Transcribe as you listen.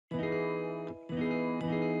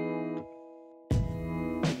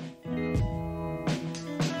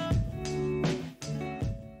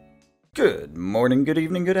Good morning, good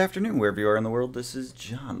evening, good afternoon, wherever you are in the world. This is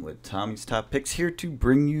John with Tommy's Top Picks, here to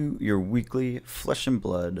bring you your weekly Flesh and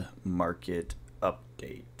Blood market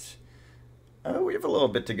update. We have a little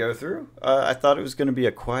bit to go through. I thought it was going to be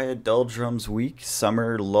a quiet doldrums week,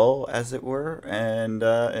 summer lull, as it were, and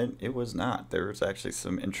it was not. There was actually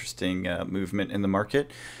some interesting movement in the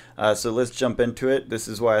market. So let's jump into it. This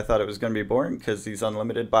is why I thought it was going to be boring, because these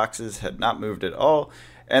unlimited boxes had not moved at all.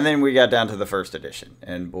 And then we got down to the first edition,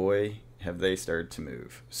 and boy, have they started to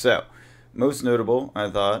move. So, most notable, I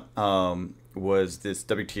thought, was this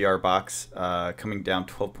WTR box coming down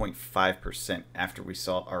 12.5% after we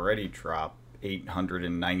saw it already drop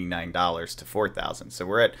 $899 to $4,000. So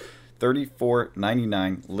we're at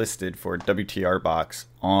 $34.99 listed for a WTR box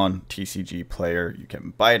on TCG Player. You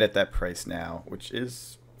can buy it at that price now, which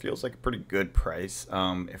feels like a pretty good price.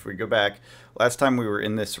 If we go back, last time we were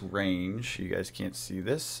in this range, you guys can't see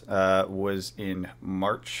this, was in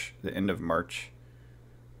March, the end of March,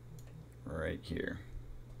 right here.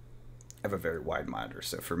 I have a very wide monitor,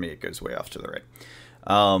 so for me it goes way off to the right.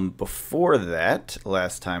 Before that,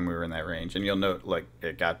 last time we were in that range, and you'll note like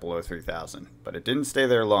it got below 3,000, but it didn't stay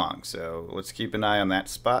there long, so let's keep an eye on that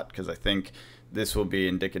spot, because I think this will be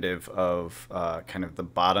indicative of kind of the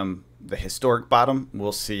bottom, the historic bottom.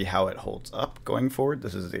 We'll see how it holds up going forward.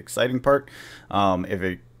 This is the exciting part. If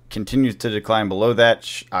it continues to decline below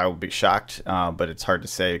that, I will be shocked, but it's hard to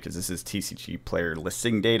say because this is TCG Player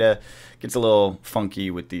listing data. It gets a little funky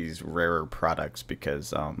with these rarer products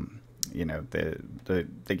because you know,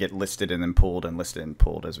 they get listed and then pulled and listed and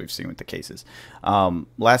pulled, as we've seen with the cases.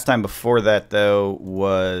 Last time before that, though,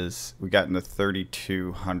 was we got in the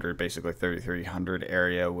 3,200, basically 3,300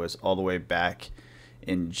 area, was all the way back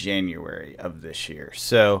in January of this year.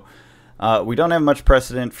 So we don't have much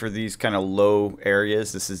precedent for these kind of low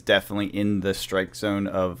areas. This is definitely in the strike zone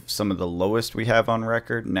of some of the lowest we have on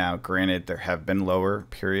record. Now, granted, there have been lower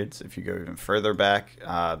periods. If you go even further back,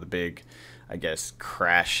 the big, I guess,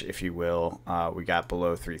 crash, if you will, we got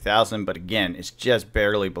below 3,000, but again, it's just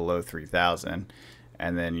barely below 3,000.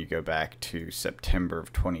 And then you go back to September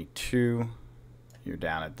of 22, you're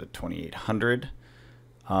down at the 2,800.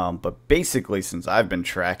 But basically, since I've been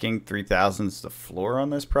tracking, 3,000 is the floor on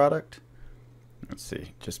this product. Let's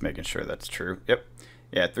see, just making sure that's true. Yep.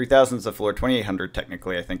 Yeah, 3,000 is the floor. 2,800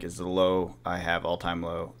 technically, I think, is the low I have, all-time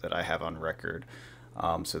low that I have on record.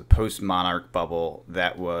 So the post-Monarch bubble,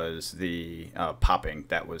 that was the popping.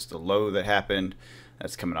 That was the low that happened.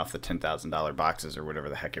 That's coming off the $10,000 boxes or whatever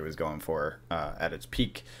the heck it was going for at its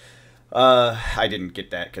peak. I didn't get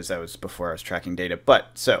that because that was before I was tracking data. But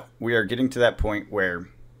so we are getting to that point where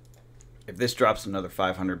if this drops another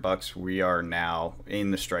 500 bucks, we are now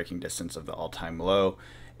in the striking distance of the all-time low.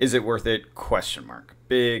 Is it worth it? Question mark.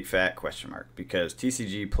 Big fat question mark, because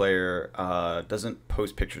TCG Player doesn't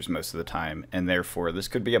post pictures most of the time, and therefore this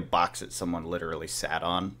could be a box that someone literally sat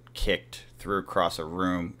on, kicked, threw across a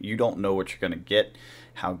room. You don't know what you're going to get,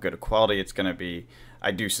 how good a quality it's going to be.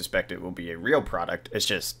 I do suspect it will be a real product. It's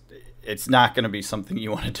just, it's not going to be something you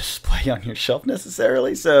want to display on your shelf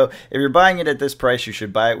necessarily. So if you're buying it at this price, you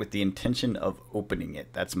should buy it with the intention of opening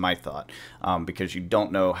it. That's my thought, because you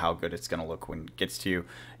don't know how good it's going to look when it gets to you.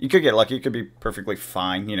 You could get lucky. It could be perfectly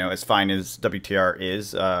fine, you know, as fine as WTR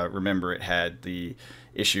is. Remember, it had the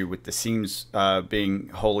issue with the seams being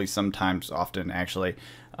holy sometimes, often actually.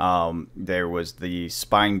 There was the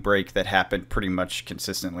spine break that happened pretty much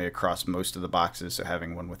consistently across most of the boxes, so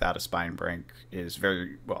having one without a spine break is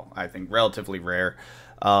very, well, I think relatively rare.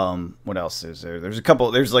 What else is there?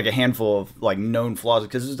 There's like a handful of like known flaws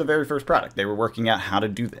because this is the very first product. They were working out how to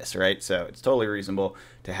do this, right? So it's totally reasonable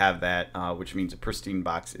to have that, which means a pristine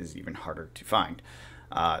box is even harder to find.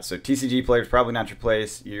 So TCG Player is probably not your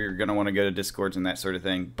place. You're going to want to go to Discords and that sort of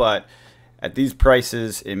thing, but at these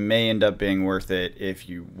prices, it may end up being worth it if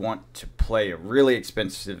you want to play a really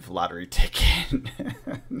expensive lottery ticket.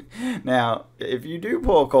 Now, if you do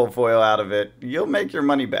pull a cold foil out of it, you'll make your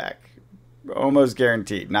money back. Almost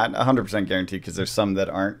guaranteed. Not 100% guaranteed, because there's some that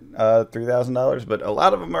aren't $3,000, but a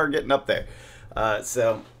lot of them are getting up there.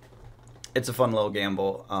 So it's a fun little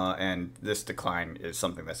gamble, and this decline is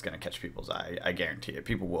something that's going to catch people's eye. I guarantee it.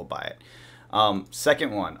 People will buy it.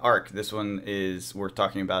 Second one, ARC. This one is worth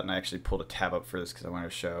talking about, and I actually pulled a tab up for this because I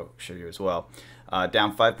wanted to show you as well.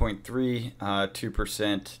 Down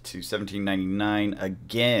 5.32% to $17.99.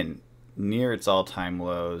 Again, near its all-time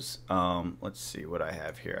lows. Let's see what I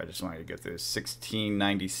have here. I just wanted to go through this.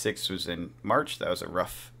 $16.96 was in March. That was a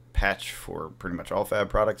rough patch for pretty much all fab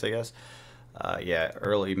products, I guess. Yeah,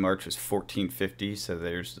 early March was $14.50, so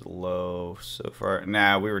there's the low so far.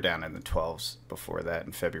 Nah, we were down in the 12s before that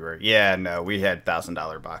in February. Yeah, no, we had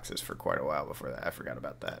 $1,000 boxes for quite a while before that. I forgot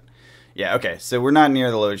about that. Yeah, okay. So we're not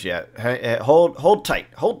near the lows yet. Hold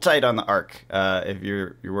tight on the ARC if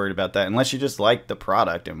you're worried about that. Unless you just like the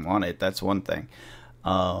product and want it, that's one thing.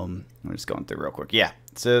 I'm just going through real quick. Yeah,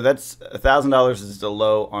 so that's $1,000 is the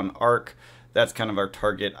low on ARC. That's kind of our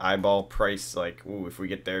target eyeball price. Like, ooh, if we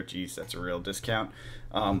get there, geez, that's a real discount.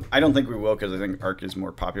 I don't think we will because I think ARC is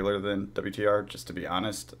more popular than WTR, just to be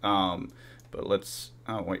honest. But let's.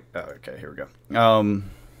 Oh wait. Oh, okay, here we go.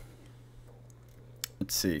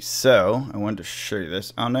 Let's see. So I wanted to show you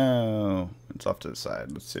this. Oh no, it's off to the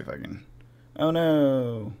side. Let's see if I can. Oh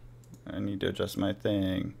no, I need to adjust my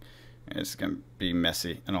thing. It's gonna be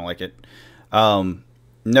messy. I don't like it.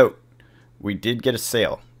 Note, we did get a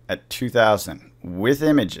sale at 2,000 with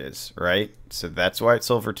images, right? So that's why it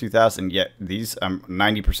sold for 2,000. Yet these, I'm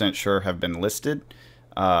 90% sure, have been listed.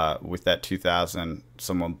 With that 2,000,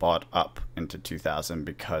 someone bought up into 2,000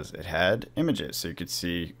 because it had images, so you could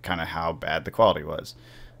see kind of how bad the quality was.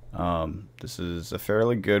 This is a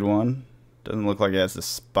fairly good one. Doesn't look like it has the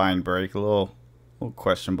spine break. A little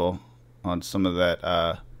questionable on some of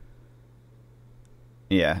that.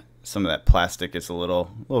 Yeah, some of that plastic is a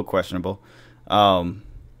little questionable.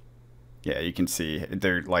 Yeah, you can see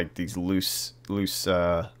they're like these loose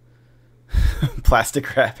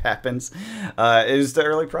plastic wrap happens. It was the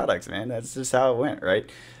early products, man. That's just how it went, right?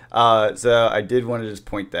 So I did want to just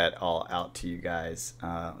point that all out to you guys.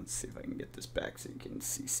 Let's see if I can get this back so you can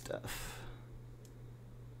see stuff.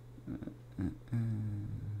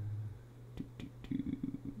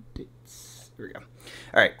 Dates. There we go.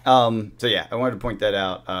 All right. So yeah, I wanted to point that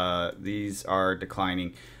out. These are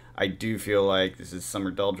declining. I do feel like this is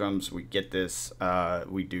summer doldrums. We get this.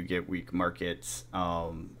 We do get weak markets.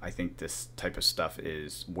 I think this type of stuff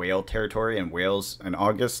is whale territory, and whales in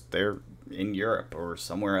August, they're in Europe or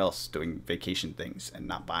somewhere else doing vacation things and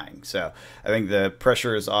not buying. So I think the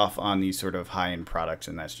pressure is off on these sort of high-end products,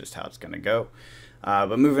 and that's just how it's going to go.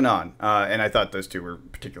 But moving on, and I thought those two were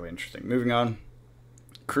particularly interesting. Moving on.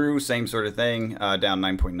 Crew, same sort of thing, down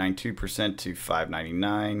 9.92% to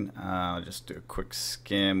 $5.99. I'll just do a quick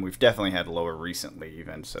skim. We've definitely had lower recently,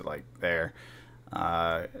 even, so like there.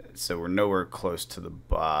 So we're nowhere close to the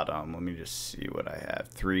bottom. Let me just see what I have.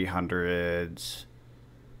 300s,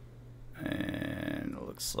 and it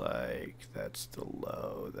looks like that's the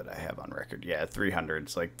low that I have on record. Yeah,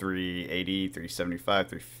 300s, like 380, 375,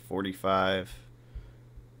 345.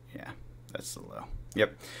 Yeah, that's the low.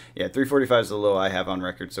 Yep. Yeah, 345 is the low I have on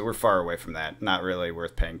record, so we're far away from that. Not really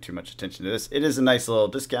worth paying too much attention to this. It is a nice little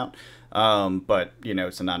discount, but, you know,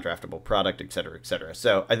 it's a non-draftable product, et cetera, et cetera.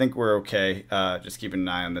 So I think we're okay. Just keeping an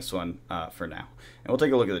eye on this one for now. And we'll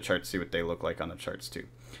take a look at the charts, see what they look like on the charts, too.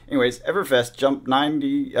 Anyways, Everfest jumped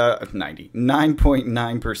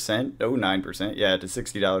 9.9%, oh, 9%, yeah, to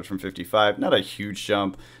 $60 from $55. Not a huge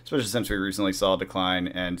jump, especially since we recently saw a decline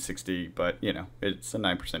and 60, but, you know, it's a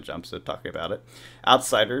 9% jump, so talk about it.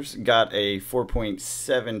 Outsiders got a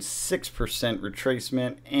 4.76%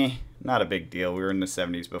 retracement. Not a big deal. We were in the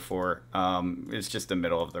 70s before. It's just the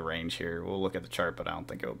middle of the range here. We'll look at the chart, but I don't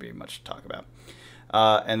think it will be much to talk about.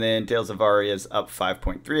 And then Tales of Aria is up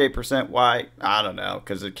 5.38%. Why? I don't know,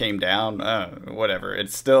 because it came down. Whatever.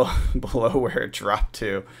 It's still below where it dropped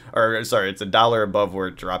to. Or, sorry, it's $1 above where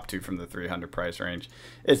it dropped to from the 300 price range.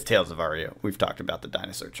 It's Tales of Aria. We've talked about the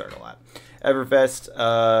dinosaur chart a lot. Everfest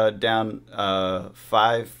down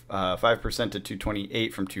 5% to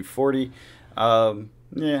 228 from 240.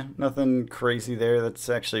 Yeah, nothing crazy there. That's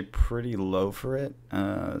actually pretty low for it.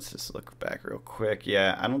 Let's just look back real quick.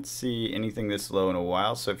 Yeah, I don't see anything this low in a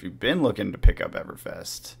while. So if you've been looking to pick up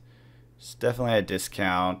Everfest, it's definitely a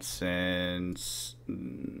discount since,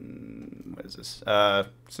 what is this?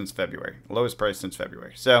 Since February. Lowest price since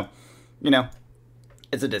February. So, you know,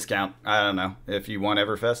 it's a discount. I don't know. If you want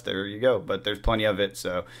Everfest, there you go. But there's plenty of it.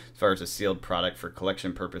 So as far as a sealed product for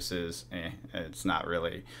collection purposes, it's not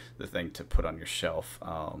really the thing to put on your shelf.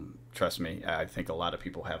 Trust me, I think a lot of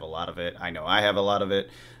people have a lot of it. I know I have a lot of it.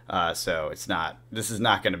 So it's not. This is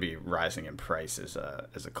not going to be rising in price as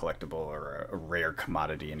a collectible or a rare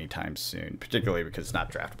commodity anytime soon, particularly because it's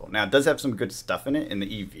not draftable. Now, it does have some good stuff in it, and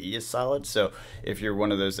the EV is solid. So if you're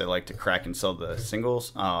one of those that like to crack and sell the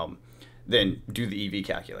singles, then do the EV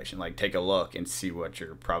calculation. Like, take a look and see what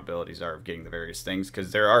your probabilities are of getting the various things,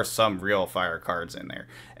 because there are some real fire cards in there,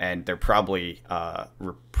 and they're probably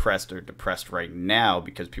repressed or depressed right now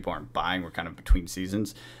because people aren't buying. We're kind of between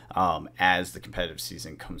seasons. As the competitive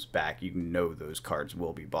season comes back, you know those cards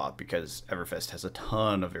will be bought, because Everfest has a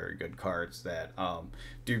ton of very good cards that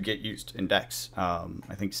do get used in decks. I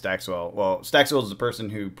think Staxwell is the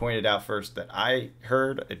person who pointed out first that I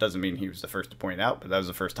heard. It doesn't mean he was the first to point it out, but that was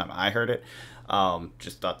the first time I heard it. but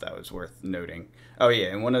just thought that was worth noting. Oh yeah,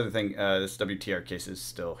 and one other thing, this WTR case is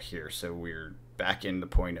still here, so we're back in the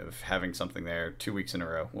point of having something there 2 weeks in a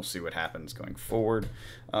row. We'll see what happens going forward.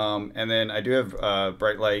 And then I do have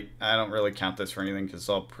Bright Light. I don't really count this for anything because it's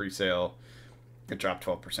all pre-sale. It dropped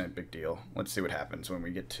 12%, big deal. Let's see what happens when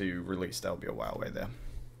we get to release. That'll be a while away though.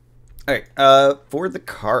 All right, for the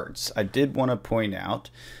cards, I did want to point out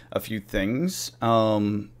a few things.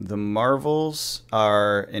 The Marvels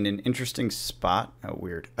are in an interesting spot. Oh,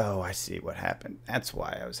 weird. Oh, I see what happened. That's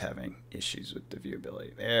why I was having issues with the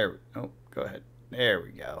viewability. There. Oh, go ahead. There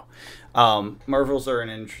we go. Marvels are in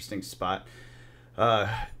an interesting spot.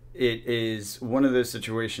 It is one of those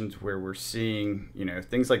situations where we're seeing, you know,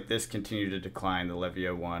 things like this continue to decline, the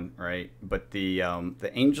Levio one, right? But the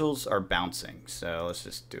angels are bouncing. So let's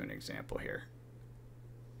just do an example here.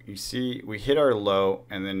 You see, we hit our low,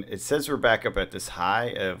 and then it says we're back up at this high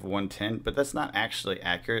of 110, but that's not actually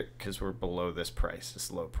accurate because we're below this price,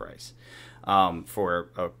 this low price, for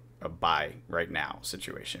a buy right now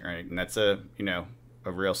situation, right? And that's a, you know,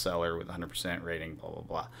 a real seller with 100% rating, blah, blah,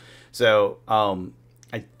 blah. So,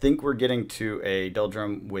 I think we're getting to a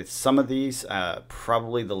doldrum with some of these.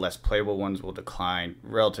 Probably the less playable ones will decline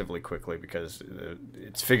relatively quickly because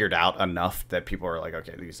it's figured out enough that people are like,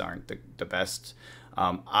 okay, these aren't the best.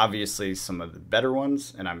 Obviously, some of the better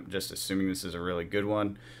ones, and I'm just assuming this is a really good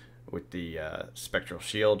one with the Spectral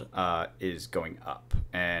Shield, is going up.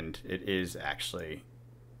 And it is actually,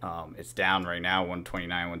 it's down right now, 129,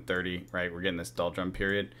 130, right? We're getting this doldrum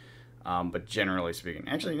period. But generally speaking,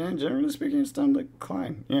 it's done to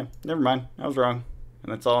decline. Yeah, never mind. I was wrong.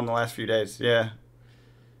 And that's all in the last few days. Yeah.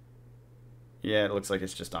 Yeah, it looks like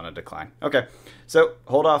it's just on a decline. Okay, so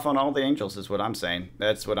hold off on all the angels is what I'm saying.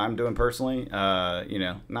 That's what I'm doing personally. You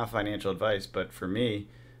know, not financial advice, but for me,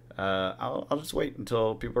 I'll just wait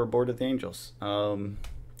until people are bored of the angels.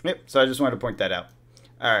 Yep, so I just wanted to point that out.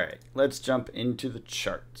 All right, let's jump into the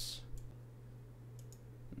charts.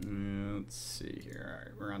 Let's see here. All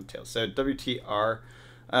right, we're on tails. So WTR,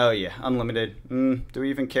 oh yeah, unlimited. Do we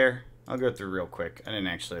even care? I'll go through real quick. I didn't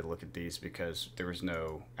actually look at these because there was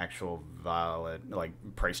no actual valid like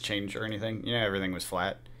price change or anything. You know, everything was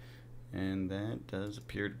flat, and that does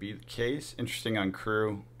appear to be the case. Interesting on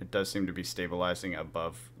crew, it does seem to be stabilizing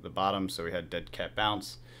above the bottom. So we had dead cat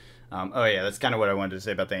bounce. Oh yeah, that's kind of what I wanted to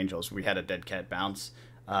say about the angels. We had a dead cat bounce.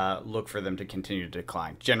 Look for them to continue to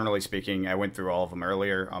decline. Generally speaking, I went through all of them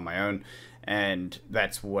earlier on my own, and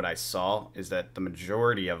that's what I saw, is that the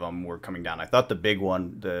majority of them were coming down. I thought the big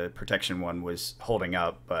one, the protection one, was holding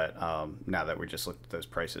up, but now that we just looked at those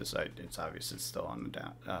prices, it's obvious it's still on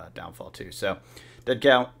the downfall too. So dead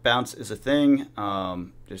cat bounce is a thing.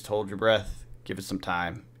 Just hold your breath, give it some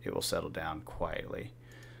time. It will settle down quietly.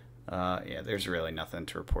 Yeah, there's really nothing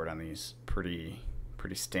to report on these. Pretty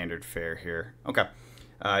standard fare here. Okay.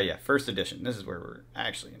 Yeah, first edition. This is where we're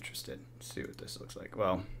actually interested. Let's see what this looks like.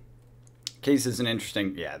 Well, case isn't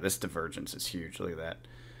interesting. Yeah, this divergence is huge. Look at that.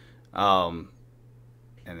 And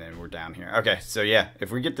then we're down here. Okay, so yeah,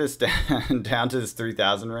 if we get this down to this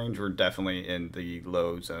 3,000 range, we're definitely in the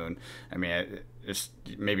low zone. I mean, just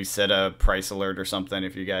maybe set a price alert or something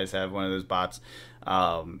if you guys have one of those bots.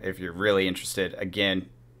 If you're really interested, again,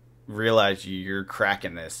 realize you're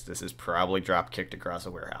cracking this. This is probably drop kicked across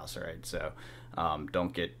a warehouse, right? So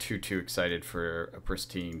don't get too excited for a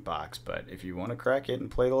pristine box, but if you want to crack it and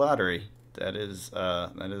play the lottery, that is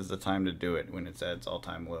the time to do it when it's at its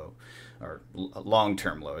all-time low, or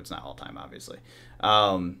long-term low. It's not all-time, obviously.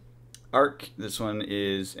 Arc, this one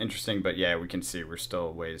is interesting, but yeah, we can see we're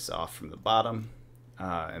still ways off from the bottom,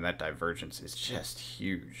 and that divergence is just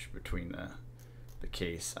huge between the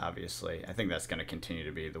case. Obviously, I think that's going to continue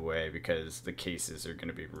to be the way because the cases are going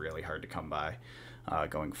to be really hard to come by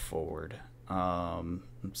going forward.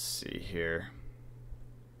 Let's see here.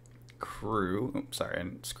 Crew. Oops, sorry, I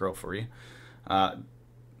didn't scroll for you.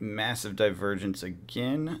 Massive divergence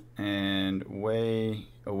again, and way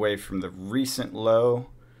away from the recent low.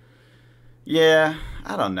 Yeah,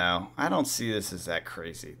 I don't know. I don't see this as that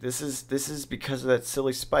crazy. This is because of that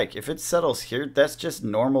silly spike. If it settles here, that's just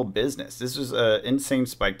normal business. This was an insane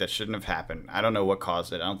spike that shouldn't have happened. I don't know what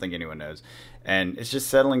caused it. I don't think anyone knows. And it's just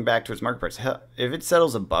settling back towards market price. Hell, if it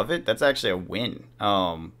settles above it, that's actually a win.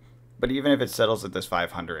 But even if it settles at this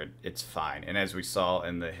 500, it's fine. And as we saw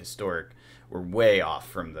in the historic, we're way off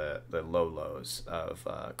from the low lows of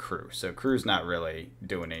crew. So crew's not really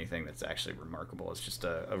doing anything that's actually remarkable. It's just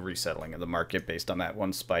a resettling of the market based on that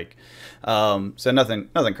one spike. So nothing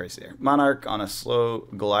crazy there. Monarch on a slow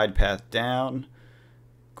glide path down.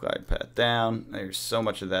 Glide path down. There's so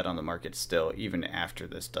much of that on the market still, even after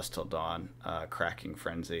this Dusk Till Dawn cracking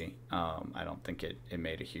frenzy. I don't think it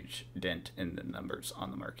made a huge dent in the numbers on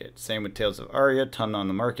the market. Same with Tales of Aria, ton on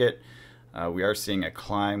the market. We are seeing a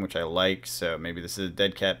climb, which I like, so maybe this is a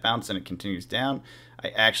dead cat bounce and it continues down. I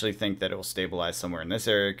actually think that it will stabilize somewhere in this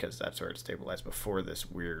area because that's where it stabilized before this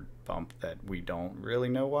weird bump that we don't really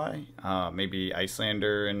know why. Maybe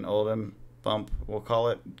Icelander and Oldham bump, we'll call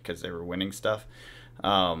it, because they were winning stuff.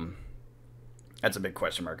 That's a big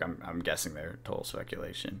question mark. I'm guessing they're total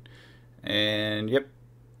speculation. And yep,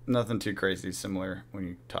 nothing too crazy. Similar when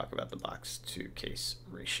you talk about the box to case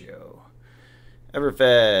ratio.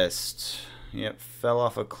 Everfest, yep, fell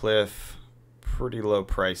off a cliff. Pretty low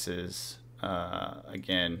prices.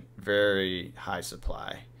 Again, very high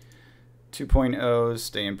supply. 2.0s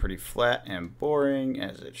staying pretty flat and boring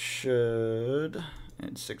as it should.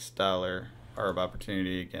 And $6 ARB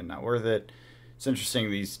opportunity, again, not worth it. It's interesting,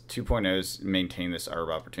 these 2.0s maintain this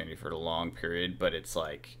ARB opportunity for a long period, but it's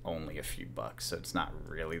like only a few bucks, so it's not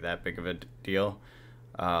really that big of a deal.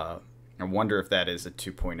 I wonder if that is a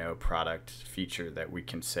 2.0 product feature that we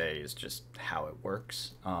can say is just how it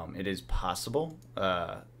works. It is possible.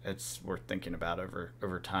 It's worth thinking about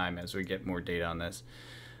over time as we get more data on this.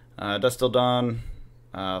 Dusk Till Dawn,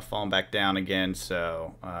 falling back down again,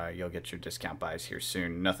 so you'll get your discount buys here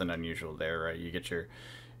soon. Nothing unusual there, right? You get your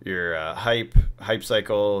hype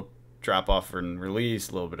cycle, drop off and release,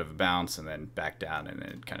 a little bit of a bounce, and then back down, and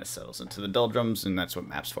it kind of settles into the doldrums, and that's what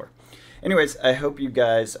map's for. Anyways, I hope you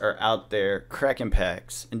guys are out there cracking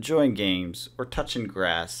packs, enjoying games, or touching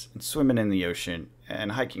grass, and swimming in the ocean,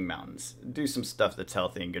 and hiking mountains. Do some stuff that's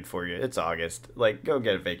healthy and good for you. It's August. Like, go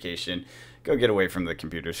get a vacation. Go get away from the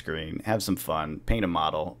computer screen. Have some fun. Paint a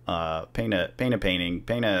model. Paint a painting.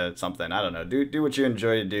 Paint a something. I don't know. Do what you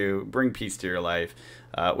enjoy to do. Bring peace to your life.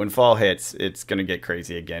 When fall hits, it's going to get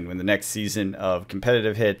crazy again. When the next season of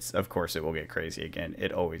competitive hits, of course it will get crazy again.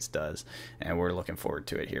 It always does. And we're looking forward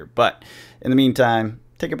to it here. But in the meantime,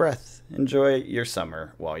 take a breath. Enjoy your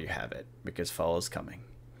summer while you have it, because fall is coming.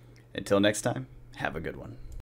 Until next time, have a good one.